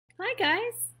Hi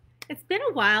guys, it's been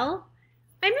a while.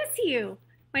 I miss you.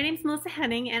 My name's Melissa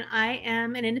Henning and I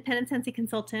am an independent Scentsy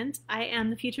consultant. I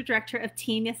am the future director of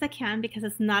Team Yes I Can because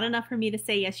it's not enough for me to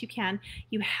say yes you can.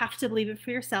 You have to believe it for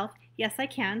yourself. Yes I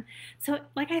can. So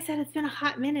like I said, it's been a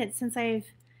hot minute since I've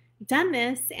done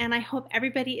this and I hope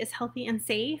everybody is healthy and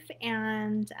safe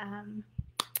and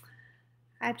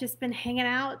I've just been hanging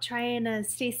out, trying to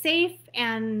stay safe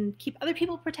and keep other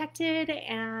people protected,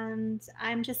 and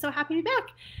I'm just so happy to be back.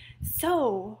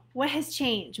 So, what has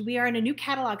changed? We are in a new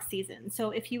catalog season. So,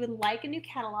 if you would like a new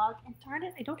catalog, and darn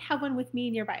it, I don't have one with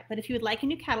me nearby, but if you would like a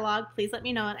new catalog, please let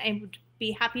me know, and I would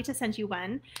be happy to send you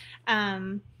one.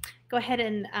 Go ahead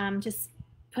and just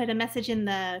put a message in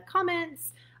the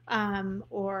comments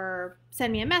or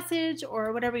send me a message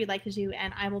or whatever you'd like to do,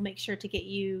 and I will make sure to get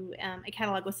you a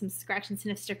catalog with some scratch and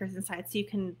sniff stickers inside so you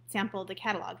can sample the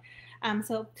catalog.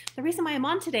 So the reason why I'm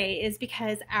on today is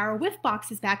because our Whiff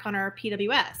Box is back on our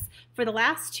PWS. For the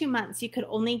last 2 months, you could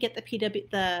only get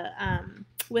the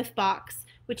Whiff Box,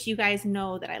 which you guys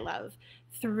know that I love,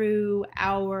 through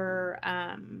our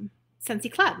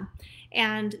Scentsy Club.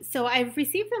 And so I've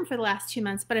received them for the last 2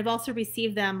 months, but I've also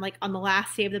received them like on the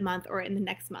last day of the month or in the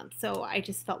next month. So I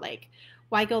just felt like,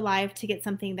 why go live to get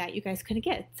something that you guys couldn't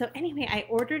get? So anyway, I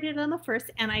ordered it on the 1st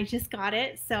and I just got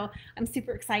it. So I'm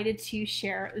super excited to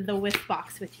share the Whiff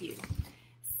Box with you.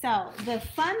 So the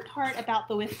fun part about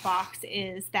the Whiff Box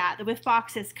is that the Whiff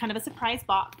Box is kind of a surprise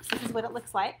box. This is what it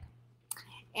looks like.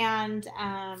 And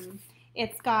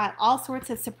it's got all sorts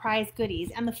of surprise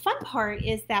goodies. And the fun part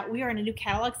is that we are in a new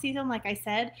catalog season, like I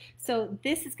said. So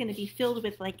this is going to be filled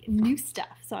with like new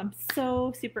stuff. So I'm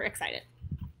so super excited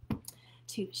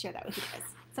to share that with you guys.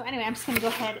 So anyway, I'm just going to go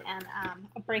ahead and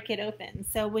break it open.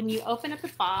 So when you open up the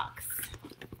box,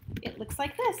 it looks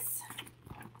like this.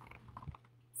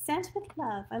 Scent with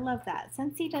love. I love that.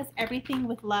 Scentsy does everything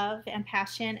with love and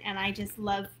passion, and I just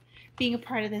love being a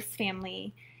part of this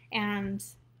family. And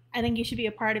I think you should be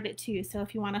a part of it too. So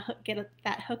if you want to get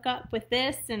that hookup with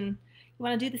this and you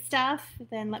want to do the stuff,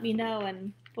 then let me know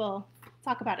and we'll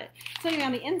talk about it. So anyway,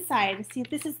 on the inside, see,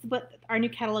 this is what our new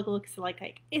catalog looks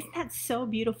like. Isn't that so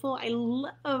beautiful? I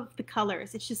love the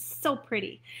colors. It's just so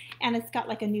pretty. And it's got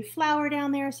like a new flower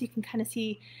down there so you can kind of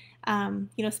see,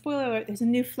 you know, spoiler alert, there's a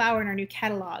new flower in our new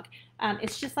catalog.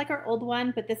 It's just like our old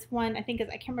one, but this one I think is,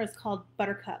 I can't remember, it's called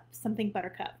Buttercup, something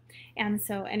Buttercup. And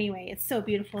so anyway, it's so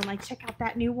beautiful. And like, check out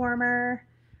that new warmer.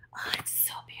 Oh, it's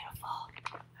so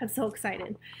beautiful. I'm so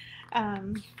excited.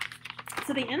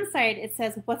 So the inside, it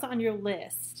says, what's on your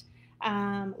list?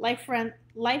 Life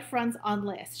runs on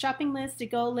lists. Shopping list,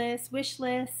 to-go list, wish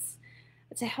lists.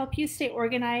 To help you stay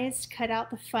organized, cut out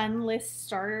the fun list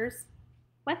starters.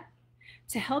 What?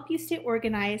 To help you stay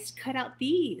organized, cut out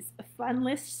these fun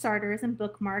list starters and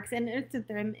bookmarks and insert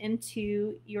them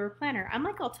into your planner. I'm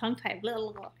like all tongue-tied.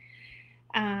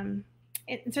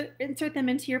 Insert them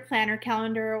into your planner,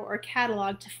 calendar, or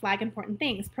catalog to flag important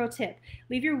things. Pro tip,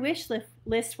 leave your wish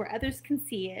list where others can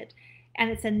see it, and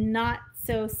it's a not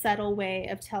so subtle way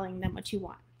of telling them what you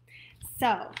want.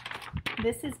 So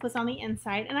this is what's on the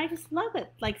inside, and I just love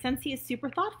it. Like, Scentsy is super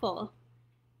thoughtful.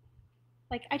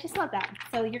 Like, I just love that.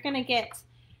 So you're going to get,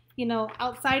 you know,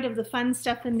 outside of the fun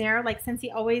stuff in there, like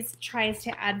Scentsy always tries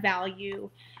to add value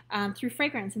through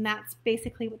fragrance, and that's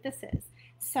basically what this is.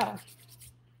 So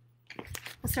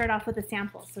we'll start off with a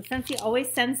sample. So Scentsy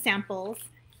always sends samples,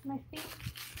 and I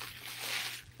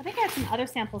think I had some other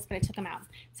samples, but I took them out.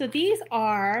 So these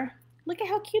are, look at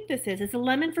how cute this is. It's a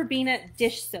lemon verbena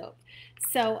dish soap.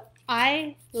 So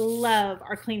I love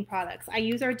our clean products. I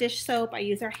use our dish soap, I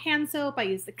use our hand soap, I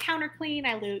use the counter clean,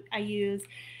 I use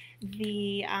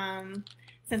the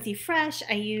Scentsy Fresh,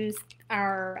 I use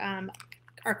our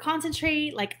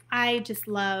concentrate. Like, I just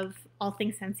love all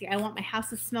things Scentsy. I want my house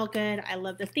to smell good. I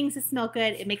love the things to smell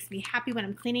good. It makes me happy when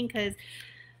I'm cleaning because,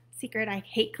 secret, I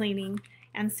hate cleaning.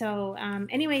 And so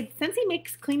anyway, Scentsy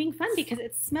makes cleaning fun because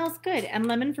it smells good, and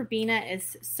lemon verbena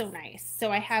is so nice.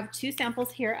 So I have 2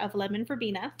 samples here of lemon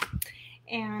verbena,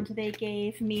 and they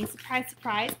gave me,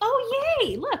 surprise. Oh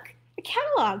yay, look, the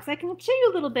catalog, so I can show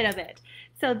you a little bit of it.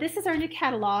 So this is our new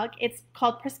catalog. It's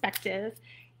called Perspective,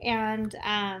 and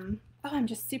oh, I'm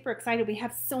just super excited. We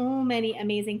have so many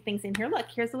amazing things in here. Look,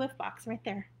 here's the Whiff Box right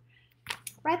there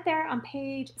on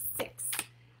page 6.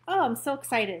 Oh, I'm so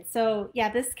excited. So yeah,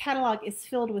 this catalog is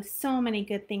filled with so many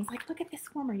good things. Like, look at this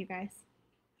warmer, you guys.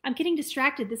 I'm getting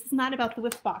distracted. This is not about the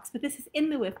Whiff Box, but this is in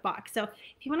the Whiff Box. So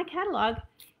if you want a catalog,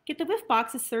 get the Whiff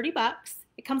Box. It's 30 bucks.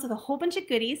 It comes with a whole bunch of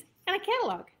goodies and a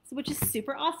catalog, which is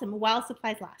super awesome while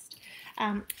supplies last.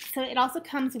 So it also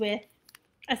comes with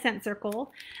a scent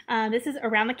circle. This is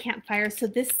around the campfire, so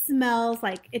this smells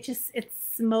like it's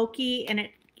smoky, and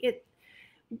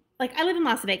like I live in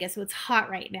Las Vegas, so it's hot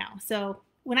right now. So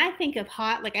when I think of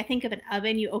hot, like I think of an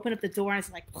oven. You open up the door and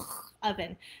it's like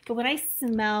oven. But when I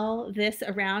smell this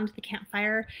around the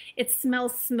campfire, it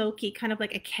smells smoky, kind of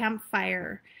like a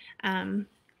campfire. Um,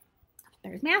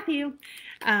 there's Matthew.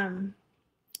 Um,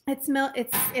 it's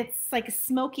like a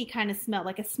smoky kind of smell,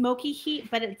 like a smoky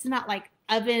heat, but it's not like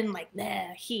oven like the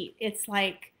heat. It's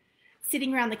like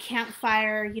sitting around the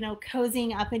campfire, you know,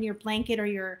 cozying up in your blanket or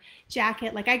your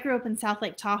jacket. Like I grew up in South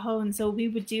Lake Tahoe, and so we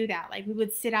would do that. Like we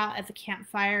would sit out at the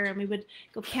campfire and we would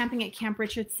go camping at Camp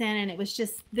Richardson, and it was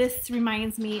just, this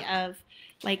reminds me of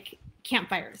like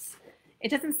campfires. It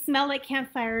doesn't smell like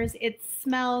campfires. It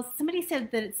smells, somebody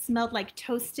said that it smelled like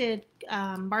toasted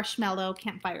marshmallow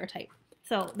campfire type.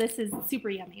 So this is super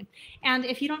yummy. And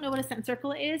if you don't know what a scent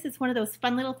circle is, it's one of those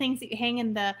fun little things that you hang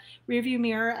in the rearview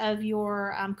mirror of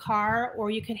your car,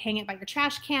 or you could hang it by your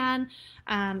trash can.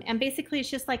 And basically it's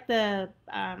just like the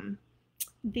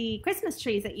Christmas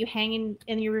trees that you hang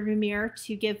in your rearview mirror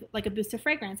to give like a boost of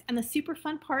fragrance. And the super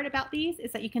fun part about these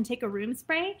is that you can take a room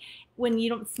spray when you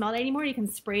don't smell it anymore. You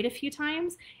can spray it a few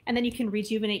times, and then you can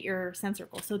rejuvenate your scent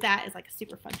circle. So that is like a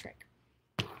super fun trick.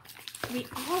 We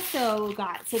also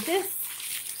got, so this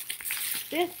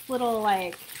little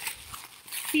like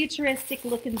futuristic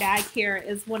looking bag here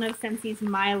is one of Scentsy's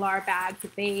Mylar bags.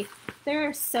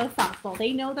 They're so thoughtful.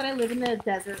 They know that I live in the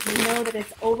desert. They know that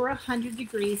it's over 100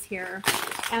 degrees here.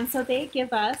 And so they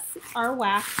give us our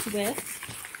wax with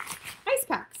ice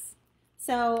packs.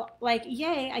 So like,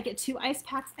 yay, I get 2 ice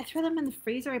packs. I throw them in the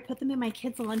freezer. I put them in my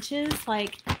kids' lunches.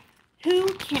 Like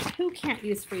who can't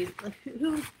use freezer? Like,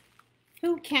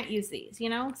 who can't use these, you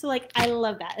know? So like, I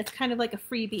love that. It's kind of like a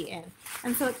freebie in.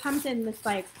 And so it comes in this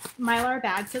like Mylar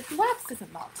bag, so the wax isn't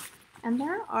involved. And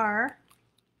there are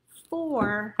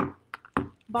 4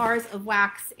 bars of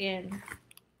wax in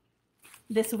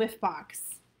this whiff box.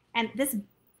 And this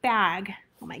bag,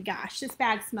 oh my gosh, this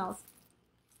bag smells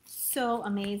so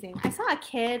amazing. I saw a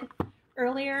kid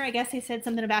earlier, I guess he said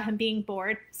something about him being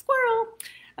bored. Squirrel!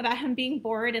 About him being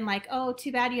bored and like, oh,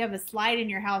 too bad you have a slide in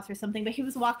your house or something. But he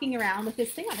was walking around with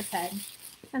this thing on his head.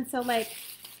 And so like,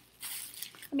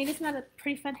 I mean, isn't that a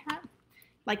pretty fun hat?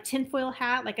 Like tinfoil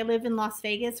hat. Like I live in Las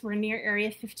Vegas. We're near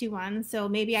Area 51. So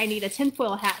maybe I need a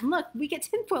tinfoil hat. And look, we get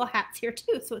tinfoil hats here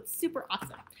too. So it's super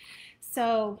awesome.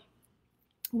 So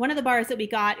one of the bars that we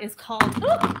got is called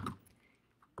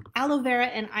Aloe Vera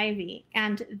and Ivy.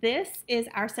 And this is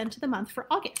our scent of the month for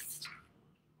August.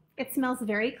 It smells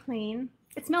very clean.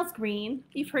 It smells green.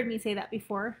 You've heard me say that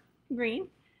before. Green.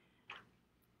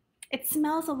 It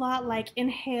smells a lot like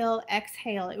Inhale,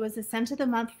 Exhale. It was the scent of the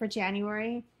month for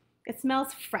January. It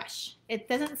smells fresh. It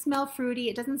doesn't smell fruity.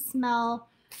 It doesn't smell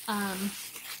like,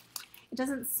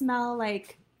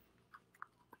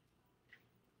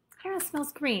 I don't know, it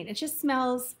smells green. It just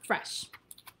smells fresh.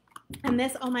 And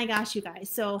this, oh my gosh, you guys.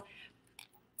 So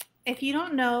if you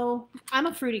don't know, I'm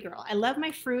a fruity girl. I love my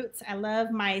fruits. I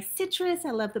love my citrus. I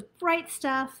love the bright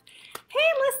stuff. Hey,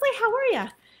 Leslie, how are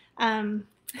you?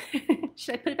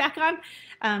 Should I put it back on?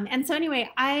 And so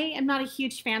anyway, I am not a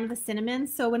huge fan of the cinnamon.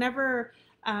 So whenever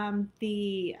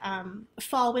the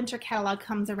fall winter catalog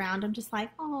comes around, I'm just like,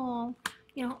 oh,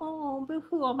 you know, oh,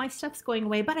 boo-hoo, all my stuff's going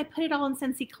away. But I put it all in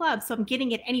Scentsy Club, so I'm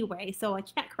getting it anyway. So I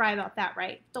can't cry about that,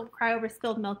 right? Don't cry over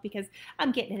spilled milk because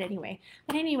I'm getting it anyway.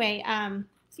 But anyway, so,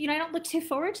 you know, I don't look too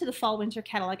forward to the fall winter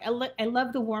catalog. I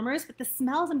love the warmers, but the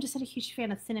smells, I'm just not a huge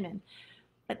fan of cinnamon.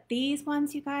 But these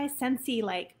ones, you guys, Scentsy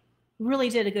like really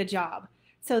did a good job.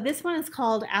 So this one is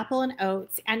called Apple and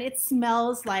Oats, and it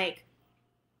smells like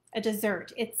a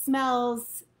dessert. It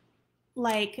smells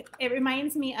like, it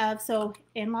reminds me of, so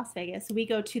in Las Vegas, we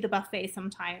go to the buffet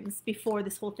sometimes before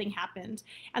this whole thing happened.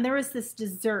 And there was this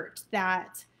dessert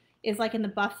that is like in the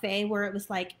buffet where it was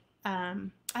like,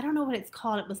 I don't know what it's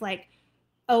called. It was like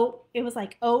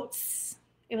oats.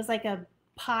 It was like a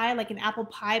pie, like an apple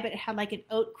pie, but it had like an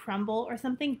oat crumble or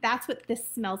something. That's what this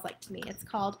smells like to me. It's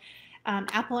called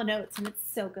Apple and Oats, and it's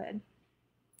so good.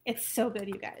 It's so good,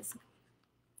 you guys.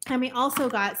 And we also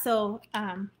got, so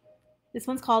this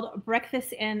one's called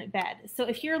Breakfast in Bed. So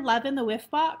if you're loving the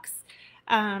whiff box,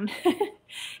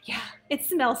 yeah, it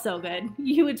smells so good.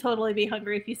 You would totally be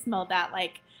hungry if you smelled that.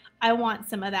 Like, I want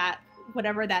some of that,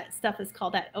 whatever that stuff is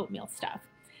called, that oatmeal stuff.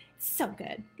 So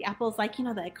good. The apples, like, you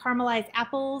know, the caramelized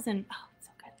apples, and oh,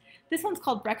 so good. This one's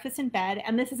called Breakfast in Bed,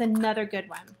 and this is another good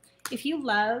one. If you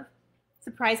love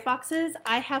surprise boxes,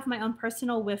 I have my own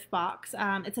personal whiff box.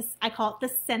 I call it the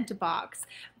scent box,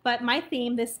 but my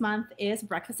theme this month is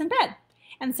breakfast in bed.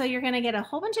 And so you're gonna get a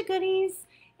whole bunch of goodies,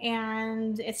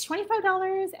 and it's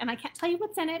 $25, and I can't tell you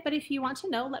what's in it, but if you want to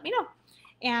know, let me know.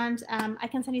 and I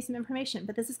can send you some information.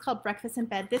 But this is called Breakfast in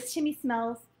Bed. This to me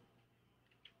smells,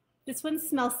 this one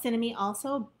smells cinnamony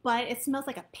also, but it smells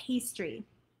like a pastry.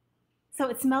 So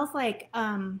it smells like,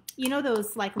 you know,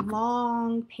 those like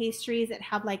long pastries that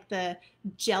have like the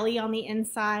jelly on the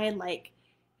inside. Like,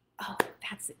 oh,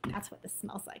 that's what this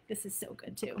smells like. This is so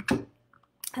good too.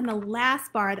 And the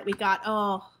last bar that we got,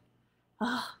 oh,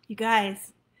 you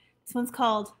guys, this one's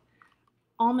called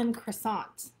Almond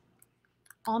Croissant.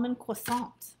 Almond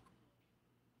Croissant.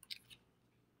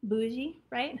 Bougie,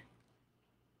 right?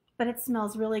 But it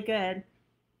smells really good.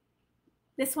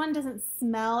 This one doesn't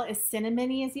smell as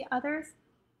cinnamony as the others.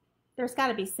 There's got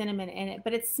to be cinnamon in it,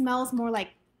 but it smells more like,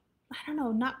 I don't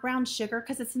know, not brown sugar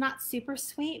because it's not super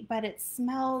sweet, but it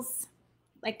smells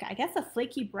like, I guess, a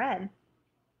flaky bread,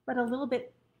 but a little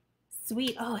bit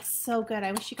sweet. Oh, it's so good.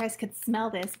 I wish you guys could smell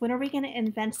this. When are we going to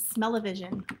invent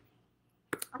smell-o-vision?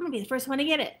 I'm going to be the first one to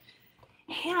get it.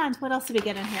 And what else did we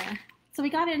get in here? So we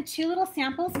got in 2 little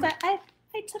samples, but I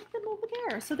took them over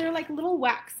there. So they're like little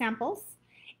wax samples.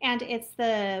 And it's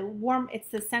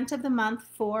the scent of the month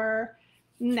for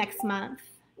next month,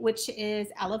 which is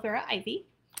aloe vera ivy.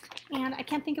 And I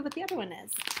can't think of what the other one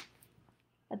is.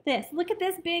 But this, look at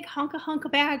this big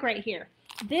hunka bag right here.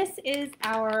 This is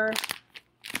our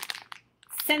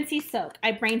Scentsy Soak.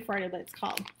 I brain farted what it's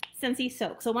called. Scentsy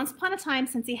Soak. So once upon a time,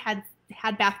 Scentsy had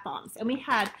bath bombs, and we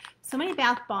had so many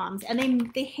bath bombs, and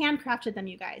they handcrafted them,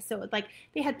 you guys. So like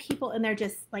they had people in there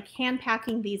just like hand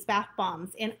packing these bath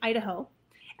bombs in Idaho.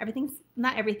 Everything's,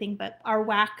 not everything, but our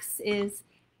wax is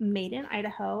made in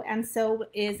Idaho, and so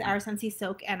is our Scentsy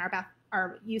Soak and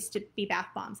our used to be bath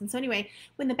bombs. And so anyway,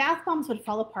 when the bath bombs would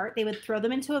fall apart, they would throw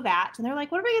them into a vat, and they're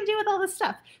like, what are we gonna do with all this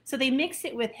stuff? So they mixed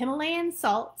it with Himalayan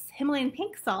salts, Himalayan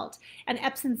pink salt, and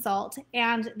Epsom salt,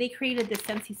 and they created this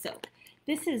Scentsy Soak.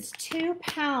 This is 2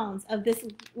 pounds of this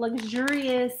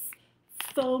luxurious,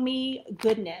 foamy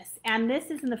goodness, and this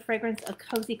is in the fragrance of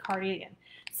Cozy Cardigan.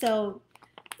 So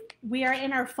we are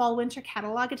in our fall winter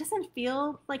catalog. It doesn't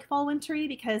feel like fall wintry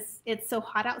because it's so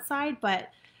hot outside, but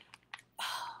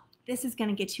this is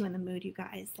gonna get you in the mood, you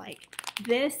guys. Like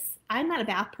this, I'm not a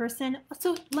bath person.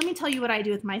 So let me tell you what I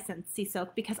do with my Scentsy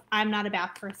Soak, because I'm not a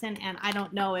bath person, and I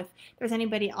don't know if there's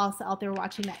anybody else out there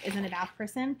watching that isn't a bath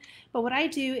person. But what I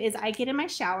do is I get in my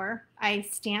shower, I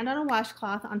stand on a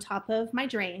washcloth on top of my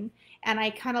drain, and I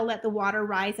kind of let the water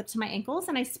rise up to my ankles,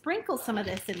 and I sprinkle some of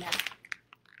this in there.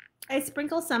 I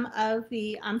sprinkle some of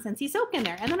the Scentsy Soak in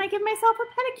there, and then I give myself a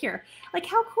pedicure. Like,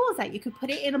 how cool is that? You could put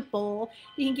it in a bowl.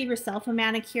 You can give yourself a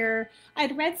manicure.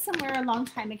 I'd read somewhere a long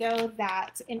time ago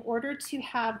that in order to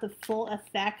have the full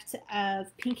effect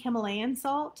of pink Himalayan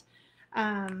salt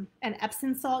and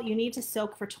Epsom salt, you need to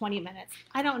soak for 20 minutes.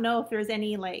 I don't know if there's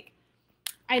any, like,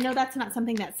 I know that's not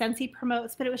something that Scentsy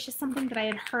promotes, but it was just something that I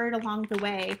had heard along the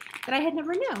way that I had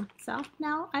never knew. So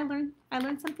now I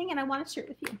learned something, and I want to share it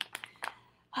with you.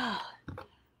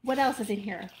 What else is in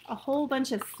here? A whole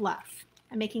bunch of fluff.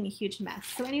 I'm making a huge mess.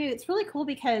 So anyway, it's really cool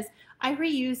because I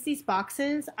reuse these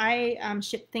boxes. I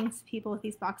ship things to people with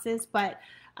these boxes, but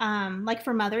like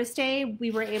for Mother's Day,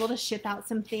 we were able to ship out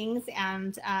some things,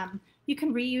 and you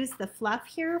can reuse the fluff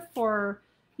here for,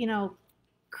 you know,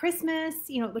 Christmas,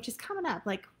 you know, which is coming up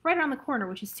like right around the corner,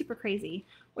 which is super crazy.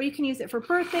 Or you can use it for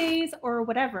birthdays or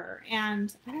whatever.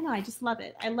 And I don't know, I just love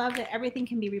it. I love that everything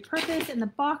can be repurposed, and the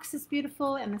box is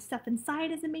beautiful, and the stuff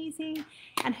inside is amazing.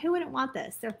 And who wouldn't want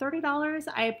this? They're $30.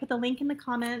 I put the link in the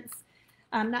comments,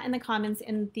 not in the comments,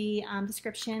 in the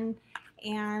description.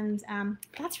 And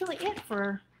that's really it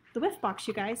for the Whiff Box,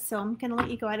 you guys. So I'm gonna let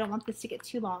you go. I don't want this to get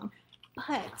too long,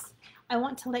 but I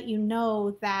want to let you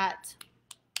know that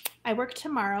I work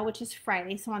tomorrow, which is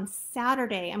Friday, so on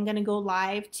Saturday I'm going to go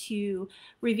live to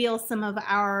reveal some of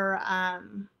our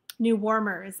new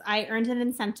warmers. I earned an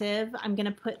incentive. I'm going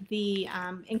to put the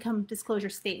income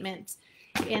disclosure statement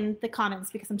in the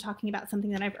comments because I'm talking about something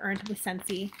that I've earned with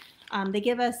Scentsy. They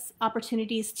give us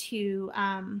opportunities to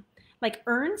like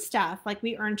earn stuff, like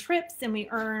we earn trips and we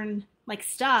earn like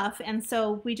stuff, and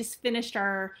so we just finished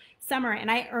our summer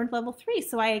and I earned level 3,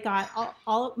 so I got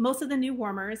most of the new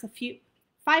warmers,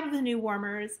 5 of the new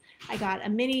warmers. I got a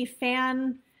mini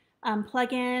fan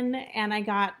plug-in, and I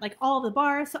got like all of the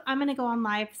bars. So I'm gonna go on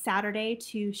live Saturday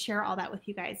to share all that with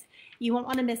you guys. You won't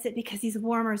want to miss it because these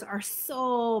warmers are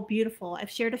so beautiful. I've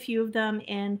shared a few of them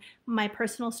in my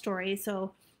personal stories,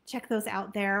 so check those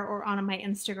out there or on my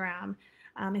Instagram.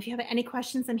 If you have any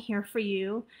questions, I'm here for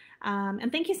you.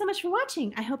 And thank you so much for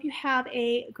watching. I hope you have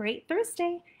a great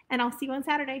Thursday, and I'll see you on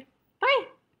Saturday. Bye.